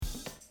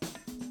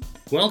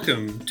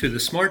Welcome to the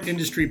Smart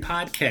Industry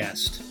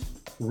Podcast,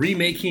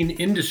 Remaking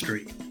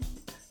Industry,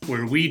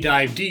 where we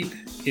dive deep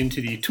into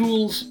the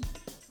tools,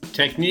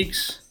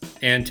 techniques,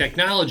 and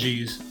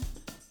technologies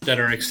that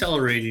are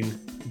accelerating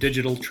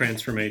digital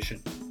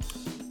transformation.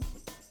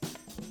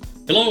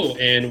 Hello,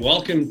 and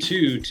welcome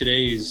to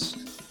today's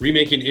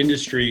Remaking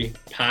Industry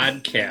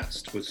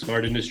Podcast with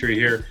Smart Industry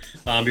here.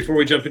 Before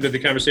we jump into the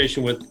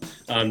conversation with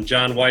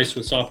John Weiss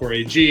with Software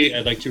AG,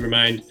 I'd like to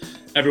remind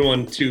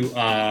everyone to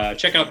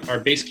check out our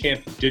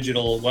Basecamp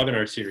digital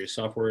webinar series.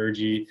 Software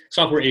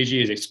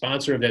AG is a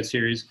sponsor of that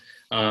series.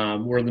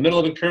 We're in the middle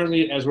of it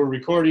currently as we're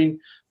recording,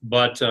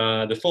 but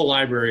the full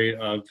library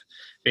of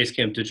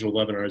Basecamp digital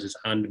webinars is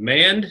on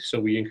demand, so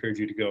we encourage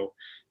you to go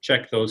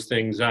check those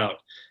things out.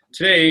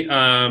 Today,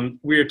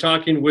 we are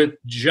talking with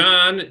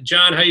John.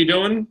 John, how you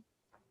doing?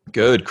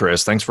 Good,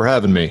 Chris. Thanks for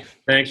having me.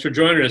 Thanks for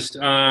joining us.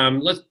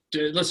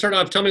 Let's start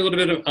off. Tell me a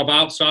little bit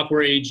about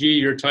Software AG,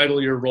 your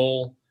title, your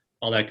role,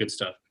 all that good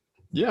stuff.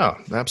 Yeah,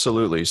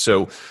 absolutely.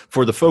 So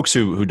for the folks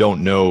who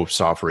don't know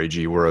Software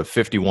AG, we're a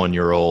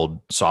 51-year-old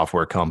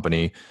software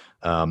company.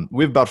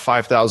 We have about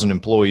 5,000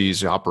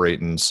 employees, operate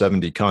in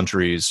 70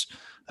 countries,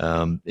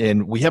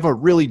 and we have a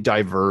really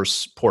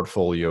diverse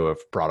portfolio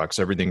of products,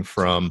 everything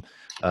from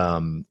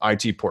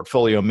IT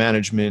portfolio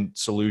management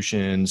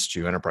solutions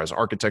to enterprise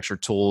architecture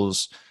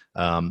tools.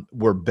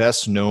 We're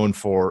best known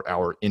for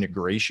our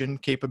integration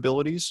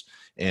capabilities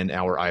and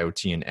our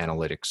IoT and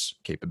analytics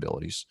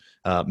capabilities.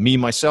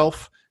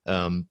 Myself,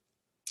 I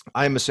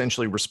am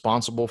essentially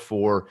responsible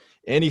for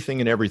anything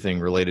and everything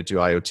related to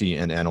IoT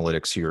and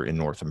analytics here in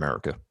North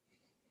America.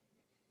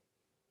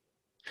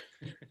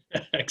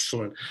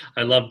 Excellent.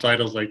 I love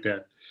titles like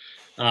that.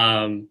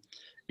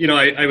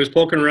 I was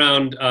poking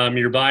around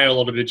your bio a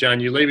little bit, John.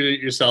 You labeled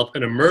yourself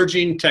an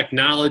emerging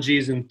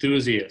technologies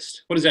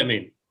enthusiast. What does that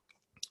mean?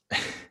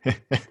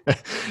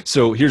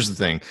 So here's the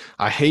thing.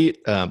 I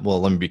hate, let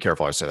me be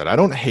careful I say that. I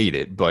don't hate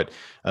it, but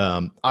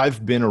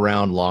I've been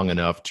around long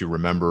enough to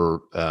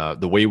remember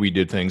the way we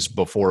did things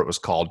before it was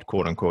called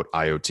quote unquote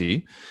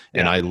IoT.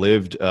 And I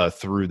lived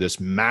through this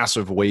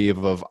massive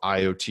wave of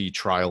IoT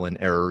trial and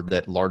error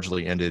that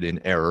largely ended in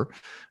error.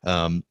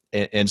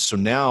 And so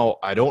now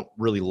I don't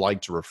really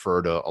like to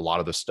refer to a lot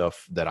of the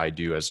stuff that I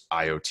do as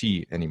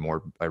IoT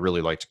anymore. I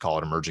really like to call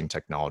it emerging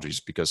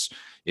technologies because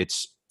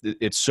it's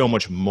so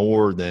much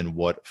more than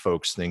what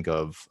folks think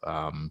of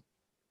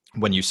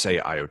when you say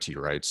IoT,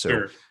 right? So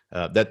Sure.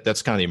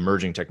 That's kind of the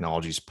emerging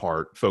technologies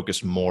part,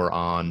 focused more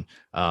on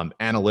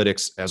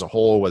analytics as a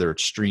whole, whether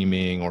it's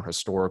streaming or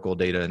historical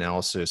data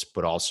analysis,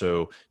 but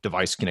also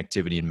device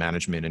connectivity and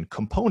management and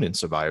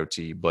components of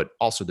IoT, but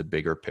also the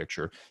bigger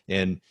picture.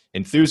 And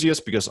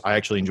enthusiast because I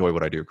actually enjoy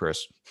what I do,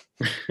 Chris.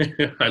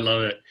 I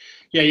love it.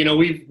 Yeah,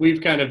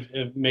 we've kind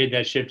of made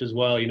that shift as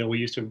well. We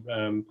used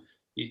to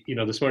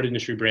the Smart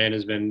Industry brand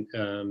has been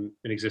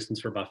in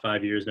existence for about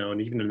 5 years now, and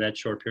even in that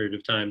short period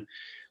of time,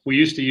 we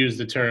used to use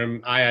the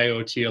term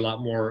IIoT a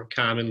lot more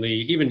commonly,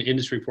 even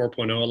Industry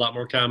 4.0 a lot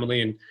more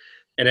commonly,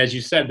 and as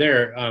you said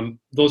there,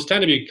 those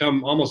tend to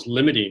become almost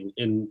limiting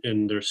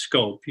in their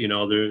scope.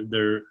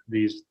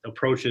 These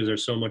approaches are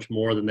so much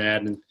more than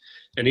that,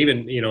 and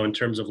even in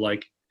terms of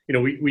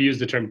we use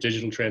the term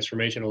digital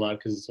transformation a lot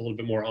because it's a little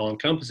bit more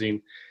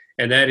all-encompassing.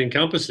 And that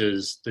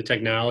encompasses the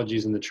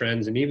technologies and the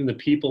trends and even the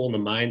people and the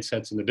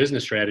mindsets and the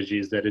business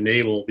strategies that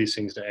enable these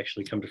things to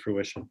actually come to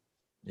fruition.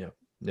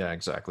 Yeah,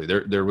 exactly.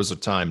 There was a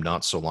time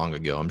not so long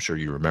ago, I'm sure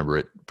you remember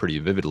it pretty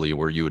vividly,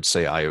 where you would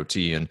say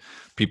IoT and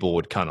people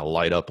would kind of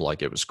light up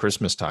like it was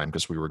Christmas time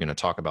because we were going to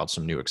talk about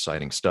some new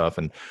exciting stuff.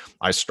 And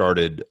I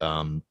started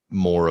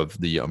more of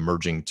the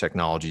emerging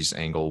technologies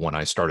angle when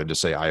I started to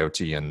say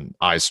IoT, and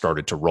eyes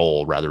started to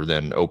roll rather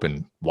than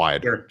open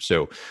wide. Sure.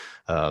 So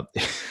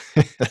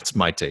that's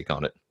my take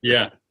on it.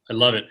 Yeah, I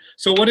love it.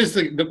 So what's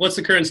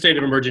the current state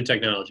of emerging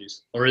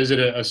technologies, or is it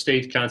a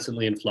state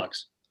constantly in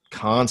flux?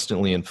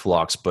 Constantly in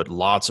flux, but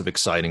lots of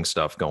exciting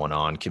stuff going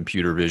on.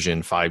 Computer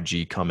vision,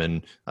 5G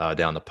coming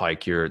down the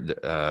pike here.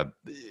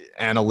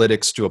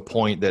 Analytics to a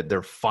point that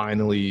they're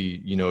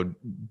finally,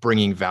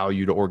 bringing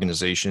value to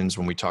organizations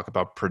when we talk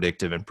about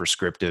predictive and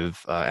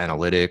prescriptive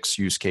analytics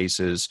use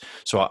cases.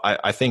 So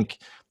I think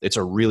it's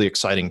a really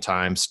exciting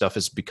time. Stuff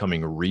is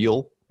becoming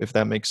real, if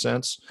that makes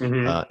sense,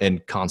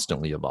 and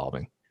constantly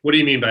evolving. What do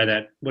you mean by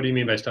that? What do you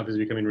mean by stuff is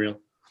becoming real?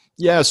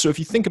 Yeah, so if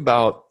you think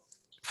about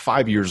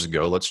 5 years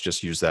ago, let's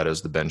just use that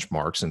as the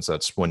benchmark since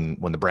that's when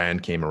the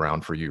brand came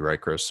around for you,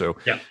 right, Chris? So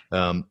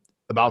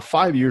about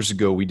 5 years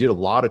ago, we did a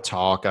lot of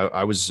talk.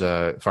 I was,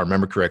 if I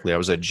remember correctly, I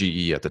was at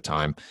GE at the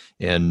time,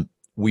 and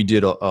we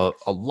did a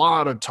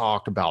lot of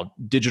talk about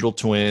digital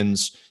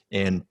twins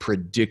and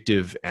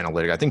predictive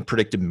analytics. I think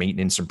predictive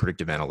maintenance and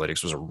predictive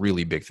analytics was a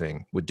really big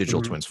thing with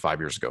digital twins 5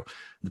 years ago.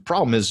 The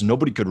problem is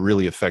nobody could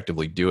really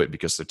effectively do it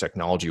because the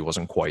technology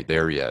wasn't quite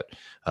there yet.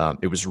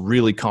 It was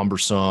really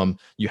cumbersome.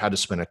 You had to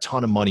spend a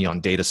ton of money on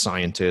data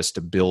scientists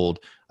to build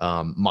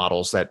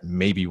models that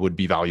maybe would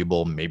be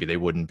valuable, maybe they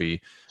wouldn't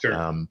be.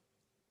 Sure.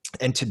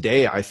 And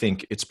today, I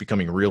think it's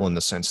becoming real in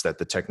the sense that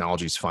the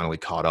technology's finally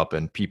caught up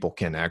and people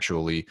can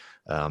actually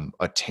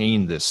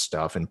attain this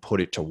stuff and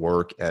put it to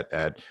work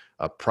at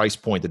a price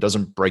point that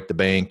doesn't break the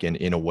bank and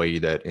in a way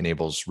that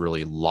enables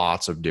really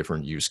lots of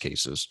different use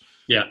cases.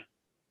 Yeah.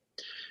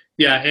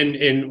 Yeah,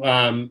 and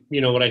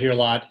what I hear a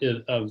lot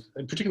of,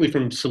 particularly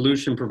from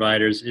solution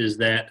providers, is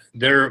that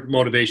their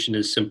motivation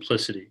is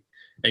simplicity,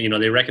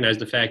 and they recognize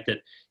the fact that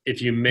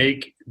if you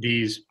make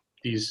these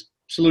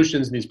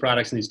solutions and these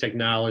products and these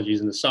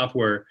technologies and the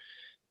software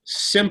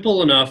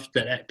simple enough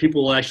that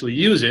people will actually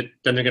use it,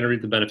 then they're going to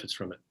reap the benefits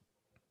from it.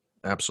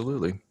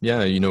 Absolutely.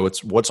 Yeah.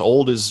 It's what's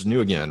old is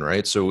new again,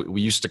 right? So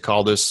we used to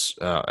call this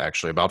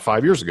actually about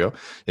 5 years ago.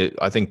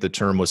 I think the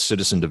term was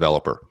citizen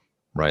developer,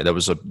 right? That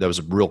was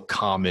a real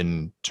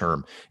common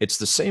term. It's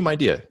the same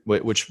idea,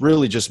 which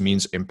really just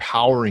means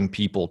empowering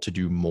people to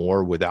do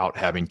more without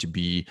having to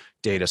be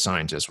data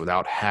scientists,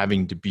 without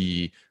having to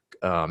be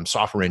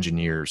software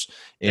engineers,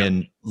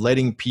 and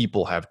letting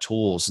people have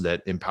tools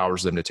that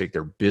empowers them to take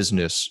their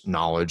business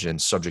knowledge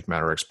and subject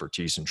matter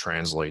expertise and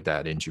translate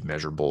that into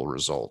measurable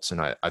results.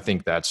 And I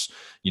think that's,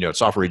 at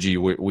Software AG,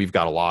 we've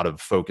got a lot of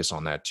focus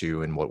on that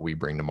too, and what we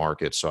bring to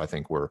market. So I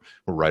think we're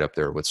right up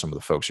there with some of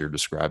the folks you're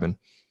describing.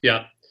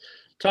 Yeah.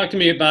 Talk to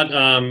me about,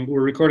 we're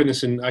recording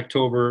this in late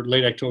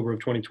October of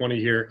 2020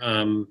 here.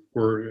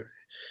 We're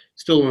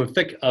still in the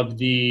thick of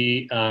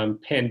the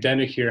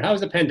pandemic here. How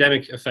is the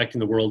pandemic affecting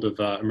the world of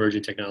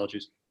emerging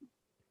technologies?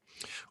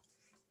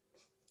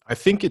 I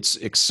think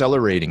it's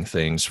accelerating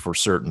things for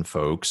certain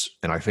folks,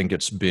 and I think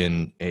it's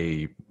been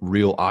a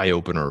real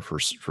eye-opener for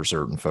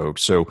certain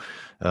folks. So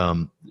a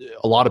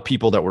lot of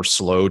people that were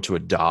slow to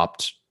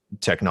adopt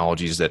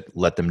technologies that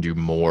let them do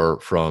more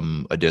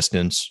from a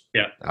distance.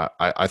 Yeah,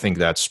 I think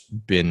that's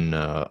been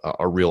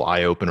a real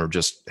eye-opener,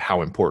 just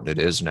how important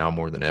it is now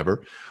more than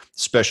ever,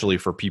 especially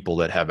for people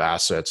that have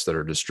assets that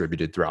are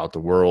distributed throughout the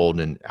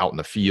world and out in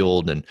the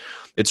field. And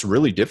it's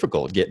really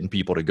difficult getting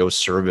people to go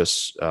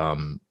service,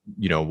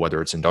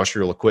 whether it's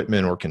industrial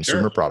equipment or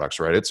consumer products,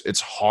 right?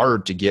 It's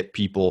hard to get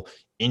people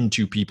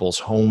into people's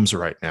homes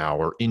right now,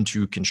 or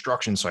into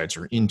construction sites,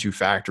 or into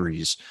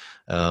factories.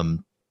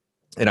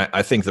 And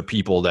I think the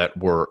people that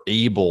were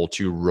able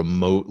to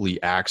remotely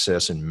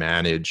access and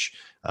manage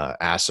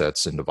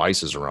assets and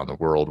devices around the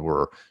world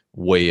were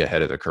way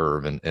ahead of the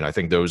curve. And I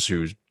think those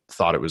who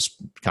thought it was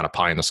kind of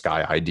pie in the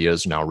sky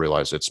ideas now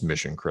realize it's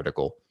mission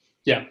critical.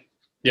 Yeah.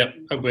 Yeah.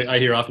 I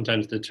hear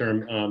oftentimes the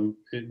term,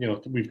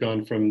 we've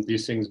gone from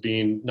these things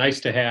being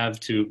nice to have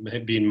to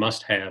being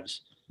must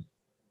haves.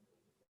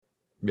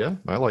 Yeah.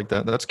 I like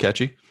that. That's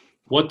catchy.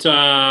 Let's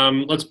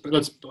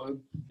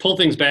pull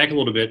things back a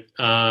little bit.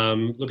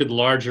 Look at the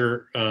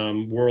larger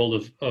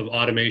world of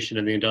automation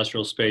in the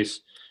industrial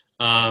space.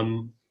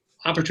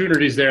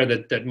 Opportunities there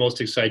that most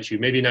excite you.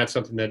 Maybe not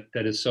something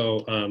that is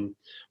so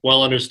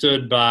well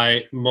understood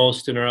by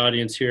most in our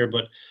audience here,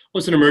 but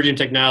what's an emerging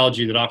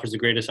technology that offers the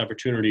greatest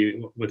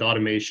opportunity with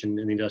automation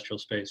in the industrial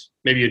space?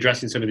 Maybe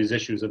addressing some of these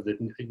issues of the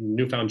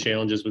newfound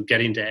challenges with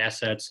getting to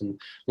assets and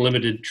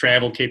limited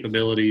travel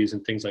capabilities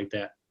and things like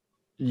that.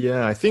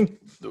 Yeah, I think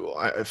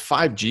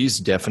 5G is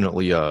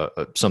definitely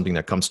something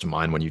that comes to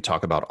mind when you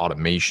talk about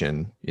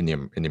automation in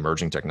the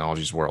emerging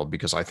technologies world,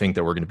 because I think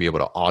that we're going to be able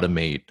to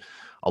automate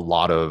a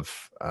lot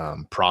of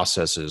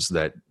processes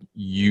that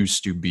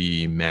used to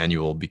be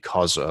manual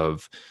because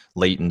of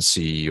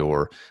latency,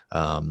 or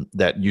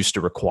that used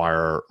to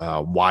require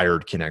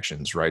wired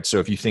connections, right? So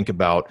if you think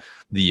about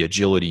the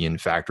agility in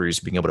factories,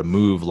 being able to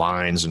move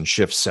lines and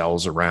shift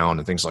cells around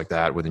and things like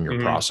that within your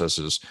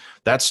processes,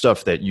 that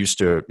stuff that used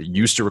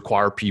to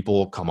require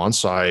people come on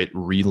site,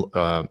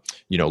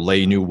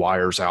 lay new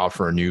wires out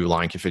for a new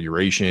line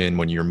configuration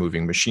when you're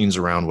moving machines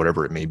around,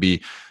 whatever it may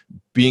be.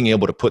 Being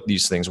able to put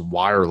these things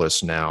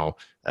wireless now,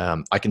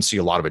 I can see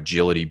a lot of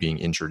agility being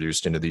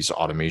introduced into these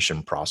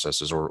automation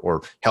processes,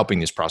 or helping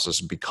these processes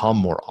become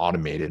more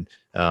automated.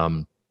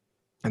 And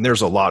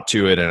there's a lot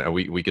to it, and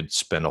we could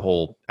spend a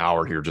whole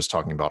hour here just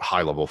talking about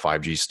high-level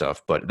 5G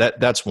stuff. But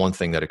that's one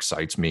thing that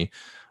excites me.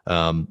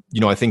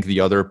 I think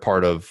the other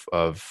part of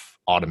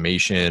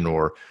automation,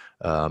 or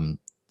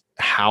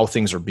how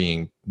things are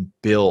being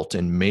built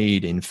and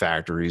made in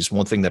factories,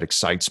 one thing that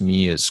excites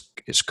me is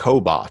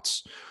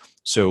cobots.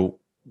 So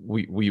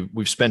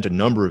we've spent a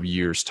number of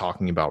years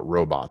talking about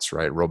robots,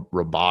 right?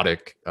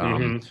 Robotic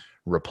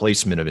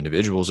replacement of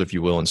individuals, if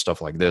you will, and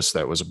stuff like this.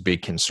 That was a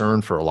big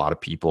concern for a lot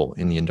of people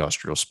in the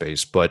industrial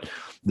space. But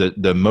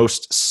the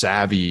most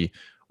savvy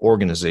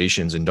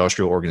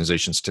industrial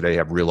organizations today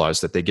have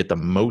realized that they get the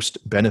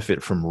most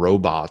benefit from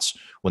robots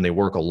when they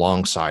work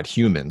alongside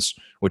humans,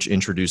 which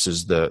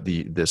introduces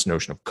this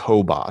notion of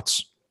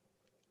cobots.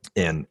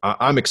 And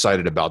I'm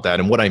excited about that.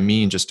 And what I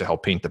mean, just to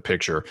help paint the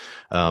picture,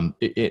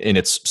 in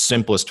its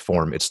simplest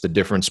form, it's the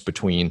difference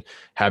between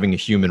having a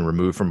human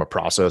removed from a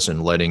process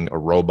and letting a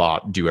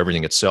robot do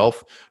everything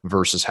itself,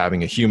 versus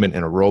having a human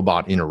and a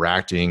robot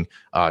interacting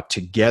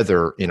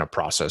together in a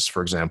process.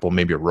 For example,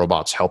 maybe a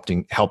robot's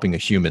helping a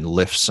human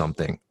lift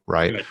something,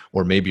 right? Good.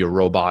 Or maybe a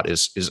robot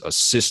is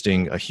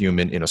assisting a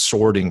human in a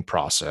sorting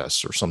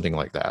process or something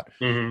like that.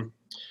 Mm-hmm.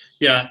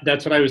 Yeah,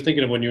 that's what I was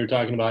thinking of when you were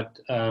talking about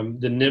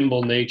the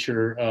nimble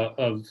nature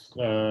of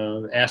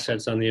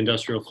assets on the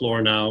industrial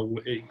floor now,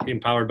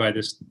 empowered by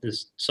this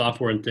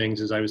software and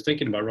things. As I was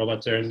thinking about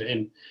robots there,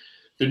 and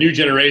the new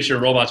generation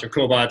of robots or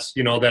cobots,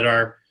 that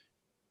are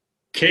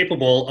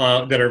capable,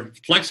 that are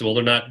flexible.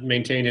 They're not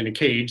maintained in a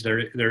cage.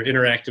 They're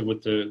interactive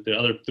with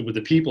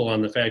the people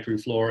on the factory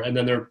floor, and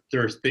then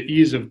there's the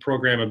ease of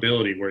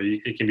programmability where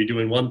it can be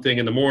doing one thing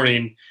in the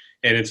morning.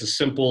 And it's a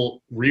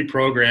simple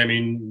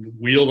reprogramming,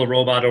 wheel the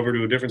robot over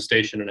to a different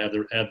station and have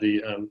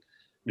the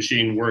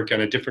machine work on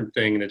a different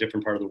thing in a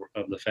different part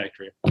of the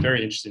factory.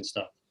 Very interesting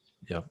stuff.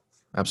 Yeah,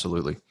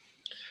 absolutely.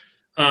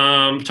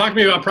 Talk to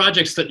me about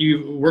projects that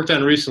you worked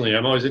on recently.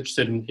 I'm always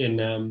interested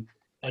in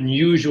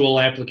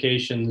unusual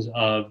applications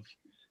of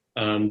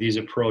these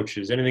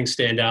approaches. Anything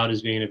stand out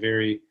as being a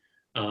very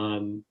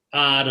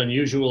odd,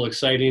 unusual,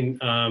 exciting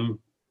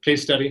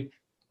case study?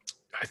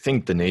 I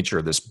think the nature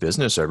of this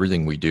business,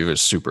 everything we do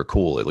is super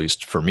cool. At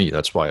least for me,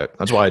 that's why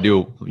I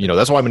do.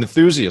 That's why I'm an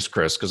enthusiast,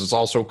 Chris, because it's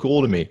all so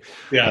cool to me.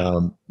 Yeah.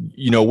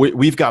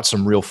 We've got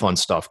some real fun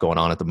stuff going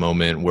on at the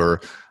moment.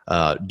 We're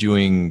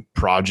doing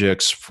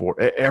projects for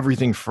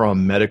everything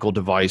from medical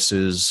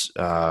devices,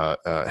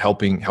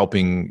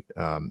 helping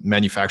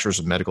manufacturers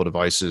of medical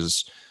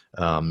devices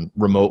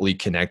remotely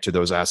connect to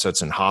those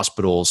assets in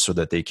hospitals so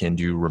that they can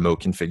do remote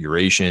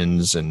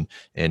configurations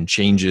and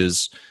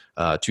changes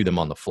to them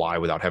on the fly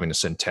without having to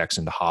send techs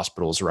into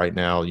hospitals right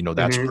now.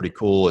 That's Mm-hmm. pretty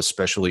cool,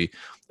 especially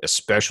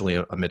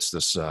amidst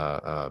this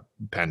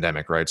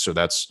pandemic, right? So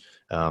that's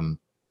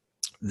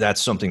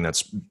something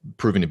that's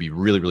proven to be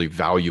really, really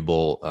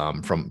valuable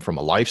from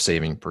a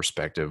life-saving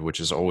perspective,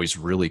 which is always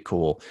really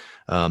cool.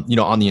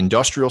 On the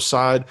industrial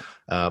side,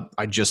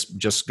 I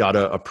just got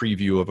a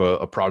preview of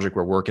a project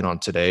we're working on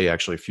today.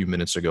 Actually, a few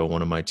minutes ago,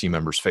 one of my team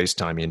members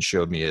FaceTimed me and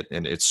showed me it,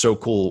 and it's so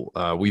cool.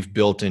 We've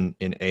built in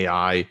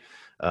AI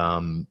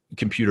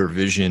computer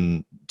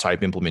vision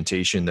type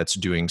implementation that's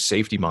doing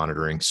safety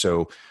monitoring.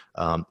 So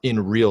in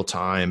real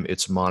time,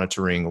 it's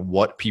monitoring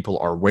what people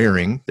are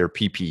wearing, their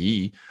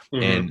PPE,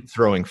 Mm-hmm. and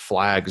throwing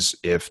flags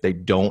if they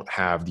don't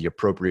have the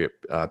appropriate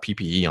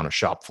PPE on a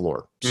shop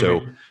floor.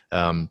 Mm-hmm.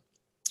 So,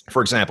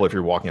 for example, if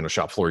you're walking on a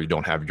shop floor, you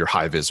don't have your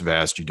high-vis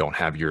vest, you don't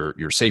have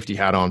your safety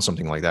hat on,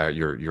 something like that,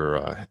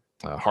 your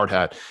hard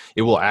hat,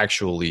 it will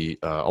actually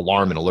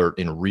alarm and alert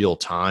in real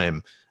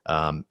time.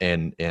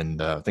 And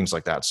things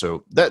like that.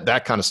 So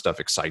that kind of stuff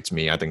excites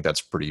me. I think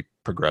that's pretty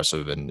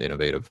progressive and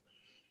innovative.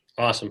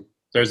 Awesome.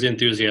 There's the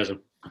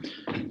enthusiasm.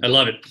 I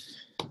love it.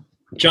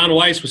 John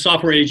Weiss with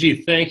Software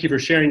AG, thank you for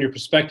sharing your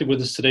perspective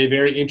with us today.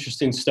 Very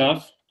interesting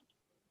stuff.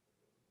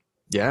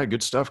 Yeah,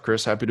 good stuff,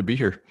 Chris. Happy to be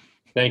here.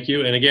 Thank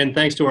you. And again,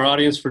 thanks to our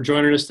audience for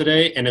joining us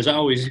today. And as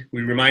always,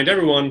 we remind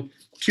everyone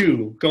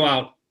to go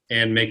out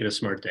and make it a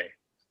smart day.